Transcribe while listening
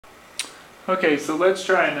Okay, so let's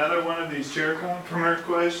try another one of these chair compromer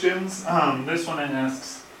questions. This one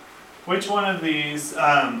asks, which one of these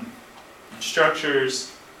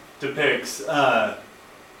structures depicts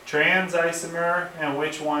trans isomer and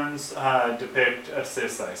which ones depict a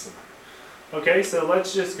cis isomer? Okay, so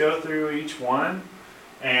let's just go through each one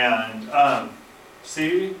and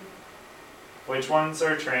see which ones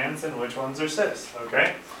are trans and which ones are cis,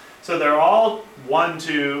 okay? So they're all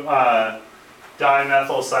 1,2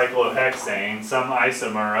 dimethyl cyclohexane, some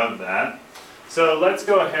isomer of that. So let's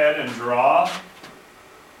go ahead and draw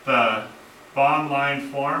the bond line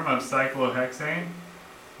form of cyclohexane.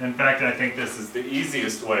 In fact, I think this is the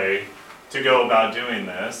easiest way to go about doing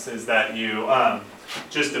this, is that you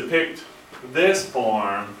just depict this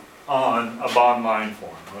form on a bond line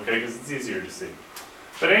form, okay, because it's easier to see.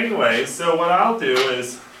 But anyway, so what I'll do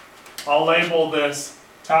is I'll label this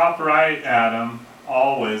top right atom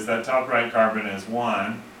always, that top right carbon is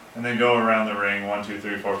 1, and then go around the ring 1, 2,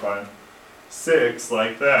 3, 4, 5, 6,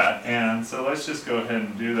 like that. And so let's just go ahead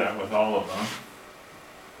and do that with all of them.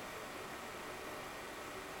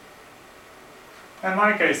 And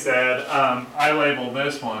like I said, I label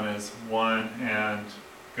this one as 1 and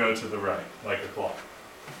go to the right, like a clock.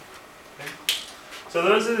 Okay. So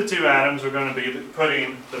those are the two atoms we're going to be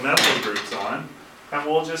putting the methyl groups on, and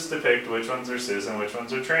we'll just depict which ones are cis and which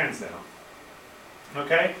ones are trans now.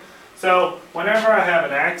 Okay, so whenever I have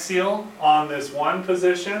an axial on this one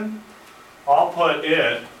position, I'll put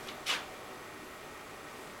it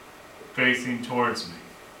facing towards me.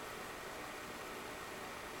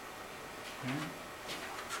 Okay.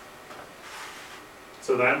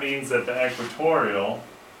 So that means that the equatorial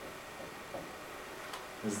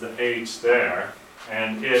is the H there,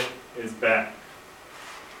 and it is back.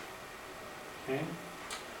 Okay.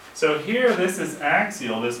 So here, this is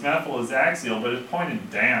axial, this methyl is axial, but it's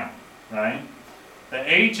pointed down, right? The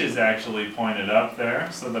H is actually pointed up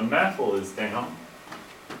there, so the methyl is down.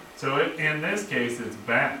 So in this case, it's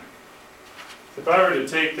back. If I were to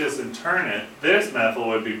take this and turn it, this methyl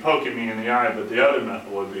would be poking me in the eye, but the other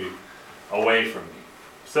methyl would be away from me.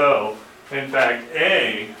 So, in fact,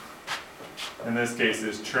 A, in this case,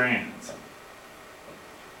 is trans.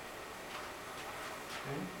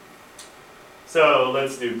 So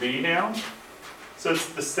let's do B now. So it's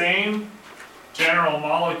the same general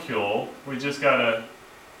molecule, we just got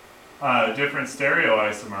a different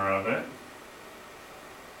stereoisomer of it.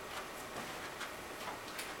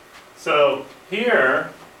 So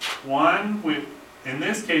here, in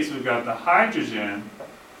this case we've got the hydrogen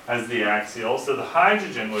as the axial, so the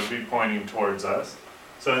hydrogen would be pointing towards us.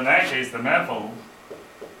 So in that case the methyl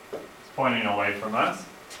is pointing away from us.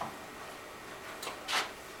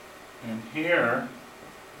 And here,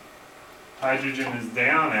 hydrogen is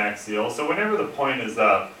down axial. So whenever the point is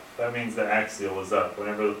up, that means the axial is up.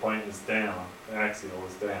 Whenever the point is down, the axial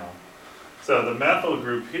is down. So the methyl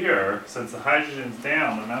group here, since the hydrogen's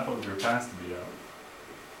down, the methyl group has to be up.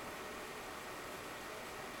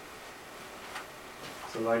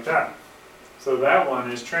 So like that. So that one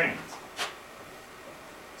is trans.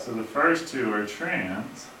 So the first two are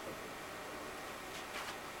trans.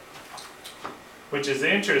 Which is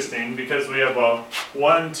interesting because we have a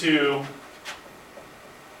 1,2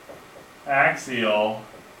 axial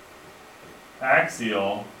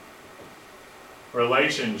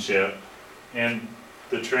relationship in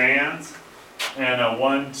the trans, and a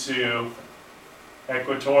 1,2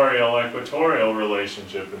 equatorial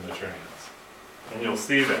relationship in the trans. And you'll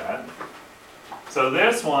see that. So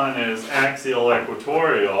this one is axial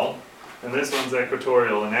equatorial, and this one's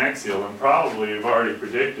equatorial and axial, and probably you've already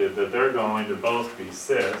predicted that they're going to both be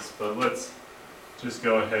cis, but let's just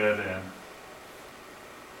go ahead and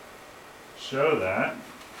show that.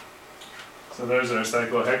 So there's our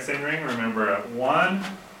cyclohexane ring. Remember at 1,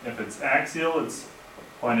 if it's axial, it's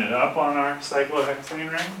pointed up on our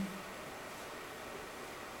cyclohexane ring.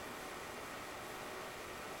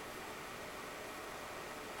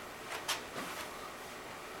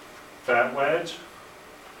 Fat wedge.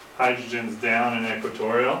 Hydrogen's down in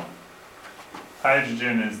equatorial.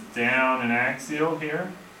 Hydrogen is down in axial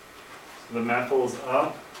here. So the methyl's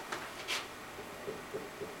up.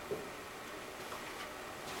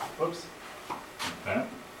 Whoops. Like that.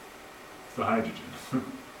 It's the hydrogen.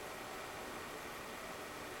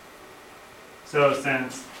 So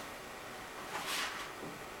since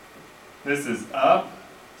this is up,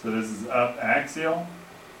 so this is up axial,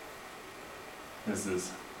 this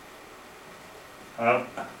is up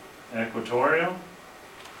equatorial,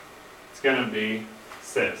 it's going to be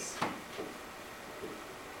cis.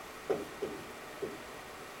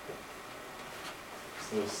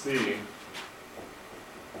 So C is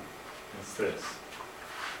cis.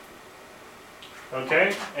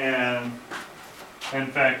 Okay, and in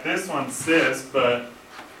fact this one's cis, but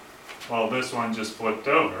well, this one just flipped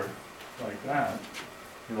over like that.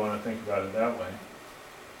 You want to think about it that way.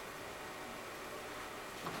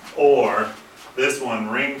 Or this one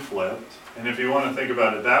ring flipped, and if you want to think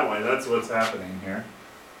about it that way, that's what's happening here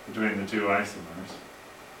between the two isomers.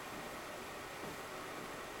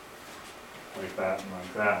 Like that and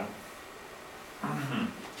like that.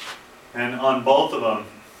 And on both of them,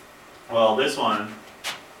 well, this one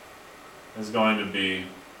is going to be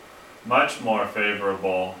much more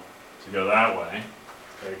favorable to go that way,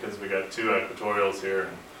 okay, because we got two equatorials here,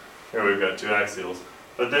 and here we've got two axials.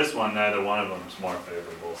 But this one, neither one of them is more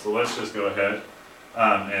favorable. So let's just go ahead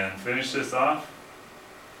and finish this off.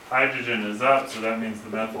 Hydrogen is up, so that means the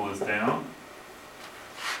methyl is down.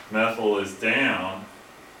 Methyl is down.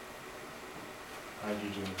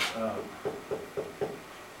 Hydrogen is up.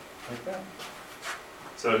 Like that.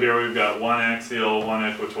 So here we've got one axial, one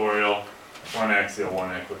equatorial, one axial,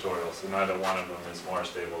 one equatorial. So neither one of them is more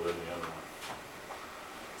stable than the other one.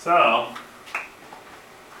 So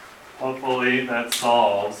hopefully that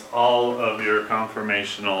solves all of your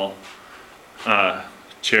conformational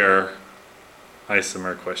chair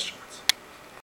isomer questions.